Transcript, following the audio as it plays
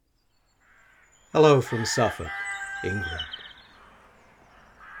Hello from Suffolk, England,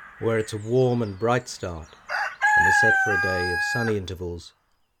 where it's a warm and bright start, and we're set for a day of sunny intervals,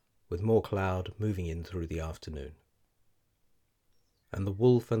 with more cloud moving in through the afternoon. And the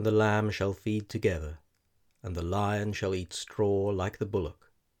wolf and the lamb shall feed together, and the lion shall eat straw like the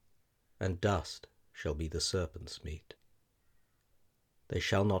bullock, and dust shall be the serpent's meat. They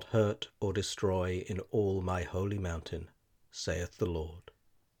shall not hurt or destroy in all my holy mountain, saith the Lord.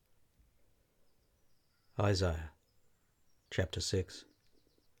 Isaiah chapter 6,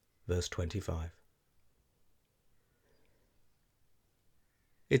 verse 25.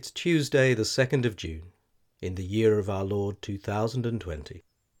 It's Tuesday the 2nd of June, in the year of our Lord 2020,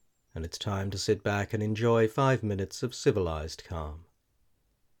 and it's time to sit back and enjoy 5 minutes of civilized calm.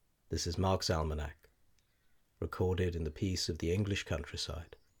 This is Mark's Almanac, recorded in the peace of the English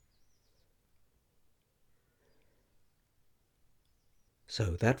countryside.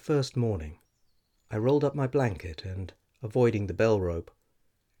 So that first morning, I rolled up my blanket and, avoiding the bell rope,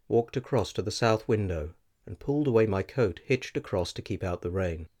 walked across to the south window and pulled away my coat hitched across to keep out the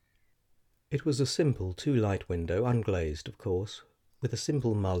rain. It was a simple 2-light window, unglazed, of course, with a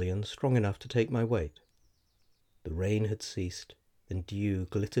simple mullion strong enough to take my weight. The rain had ceased, and dew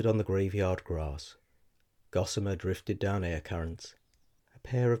glittered on the graveyard grass. Gossamer drifted down air currents. A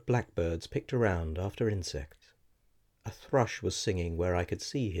pair of blackbirds picked around after insects. A thrush was singing where I could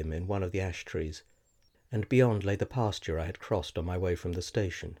see him in one of the ash trees, and beyond lay the pasture I had crossed on my way from the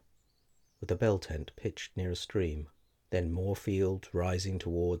station, with a bell tent pitched near a stream, then more fields rising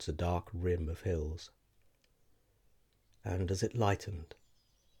towards a dark rim of hills. And as it lightened,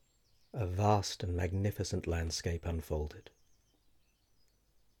 a vast and magnificent landscape unfolded.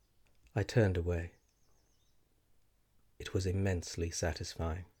 I turned away. It was immensely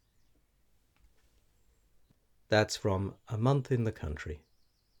satisfying. That's from A Month in the Country,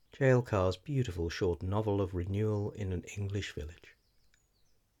 J.L. Carr's beautiful short novel of renewal in an English village.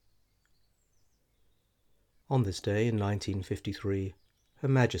 On this day in 1953, Her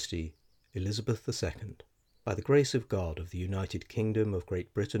Majesty Elizabeth II, by the grace of God of the United Kingdom of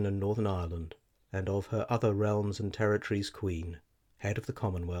Great Britain and Northern Ireland, and of her other realms and territories Queen, head of the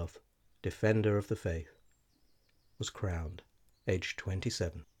Commonwealth, defender of the faith, was crowned, aged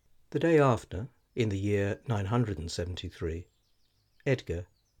 27. The day after, in the year 973, Edgar,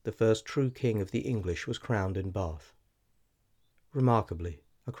 the first true king of the English, was crowned in Bath. Remarkably,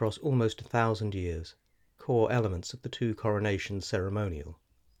 across almost 1,000 years, core elements of the two coronations ceremonial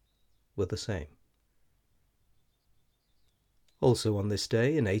were the same. Also on this day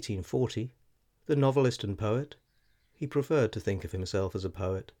in 1840, the novelist and poet, he preferred to think of himself as a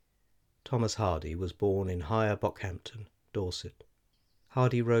poet, Thomas Hardy, was born in Higher Bockhampton, Dorset.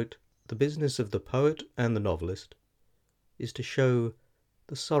 Hardy wrote, "The business of the poet and the novelist is to show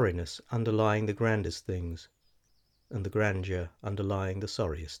the sorriness underlying the grandest things, and the grandeur underlying the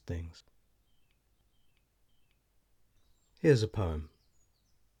sorriest things." Here's a poem,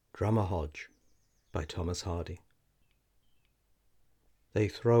 Drummer Hodge, by Thomas Hardy. They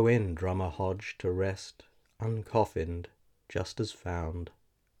throw in Drummer Hodge to rest, uncoffined, just as found.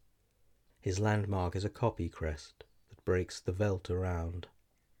 His landmark is a copy crest that breaks the veldt around,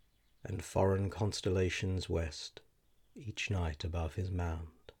 and foreign constellations west, each night above his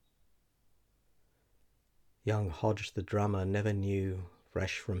mound. Young Hodge the drummer never knew,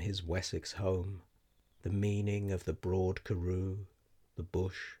 fresh from his Wessex home, the meaning of the broad Karoo, the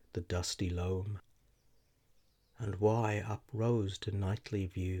bush, the dusty loam, and why uprose to nightly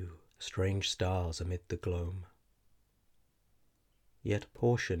view strange stars amid the gloam. Yet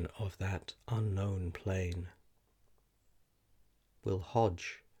portion of that unknown plain will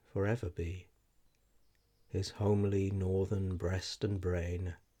Hodge forever be, his homely northern breast and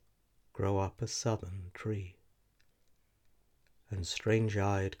brain grow up a southern tree, and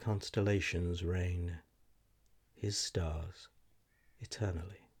strange-eyed constellations reign, his stars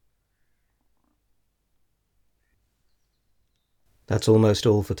eternally. That's almost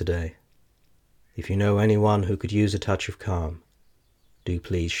all for today. If you know anyone who could use a touch of calm, do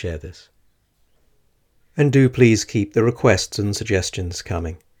please share this. And do please keep the requests and suggestions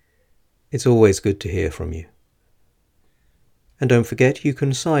coming. It's always good to hear from you. And don't forget you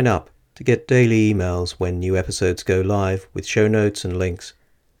can sign up to get daily emails when new episodes go live with show notes and links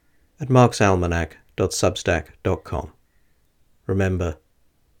at marksalmanac.substack.com. Remember,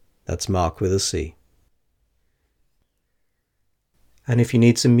 that's Mark with a C. And if you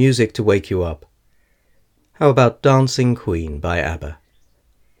need some music to wake you up, how about Dancing Queen by ABBA?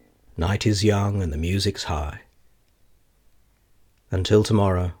 Night is young and the music's high. Until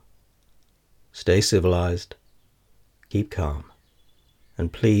tomorrow, stay civilized, keep calm,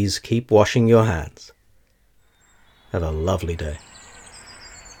 and please keep washing your hands. Have a lovely day.